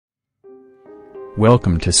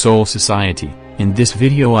Welcome to Soul Society. In this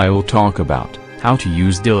video I will talk about how to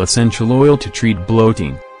use dill essential oil to treat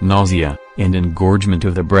bloating, nausea, and engorgement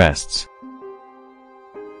of the breasts.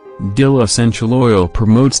 Dill essential oil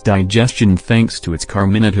promotes digestion thanks to its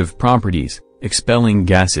carminative properties, expelling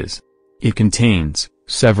gases. It contains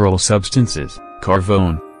several substances,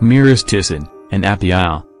 carvone, myristicin, and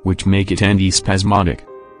apial, which make it antispasmodic.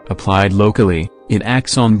 Applied locally, it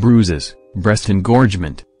acts on bruises, breast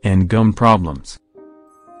engorgement, and gum problems.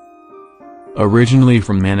 Originally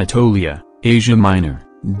from Anatolia, Asia Minor,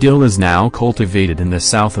 dill is now cultivated in the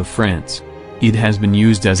south of France. It has been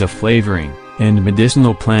used as a flavoring and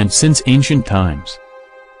medicinal plant since ancient times.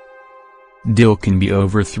 Dill can be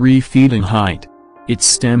over 3 feet in height. Its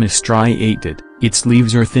stem is striated, its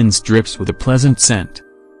leaves are thin strips with a pleasant scent.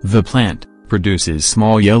 The plant produces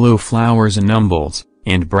small yellow flowers and umbels,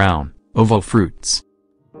 and brown, oval fruits.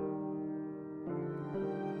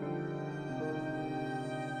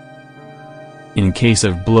 In case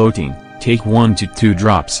of bloating, take 1 to 2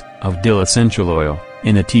 drops of dill essential oil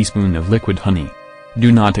in a teaspoon of liquid honey.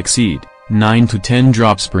 Do not exceed 9 to 10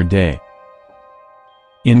 drops per day.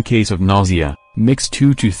 In case of nausea, mix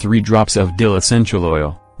 2 to 3 drops of dill essential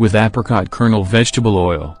oil with apricot kernel vegetable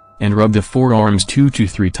oil, and rub the forearms 2 to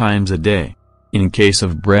 3 times a day. In case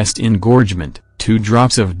of breast engorgement, 2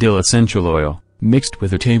 drops of dill essential oil, mixed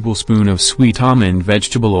with a tablespoon of sweet almond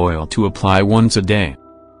vegetable oil to apply once a day.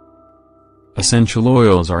 Essential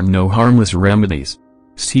oils are no harmless remedies.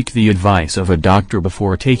 Seek the advice of a doctor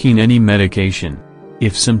before taking any medication.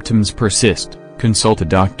 If symptoms persist, consult a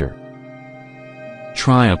doctor.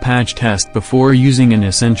 Try a patch test before using an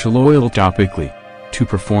essential oil topically. To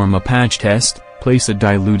perform a patch test, place a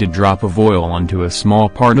diluted drop of oil onto a small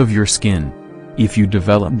part of your skin. If you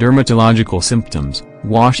develop dermatological symptoms,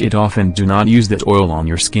 wash it off and do not use that oil on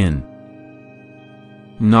your skin.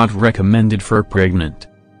 Not recommended for pregnant.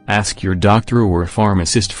 Ask your doctor or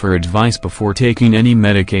pharmacist for advice before taking any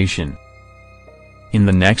medication. In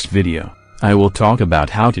the next video, I will talk about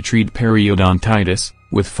how to treat periodontitis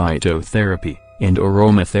with phytotherapy and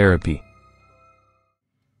aromatherapy.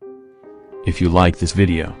 If you like this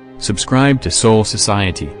video, subscribe to Soul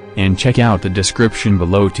Society, and check out the description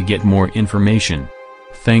below to get more information.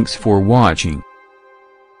 Thanks for watching.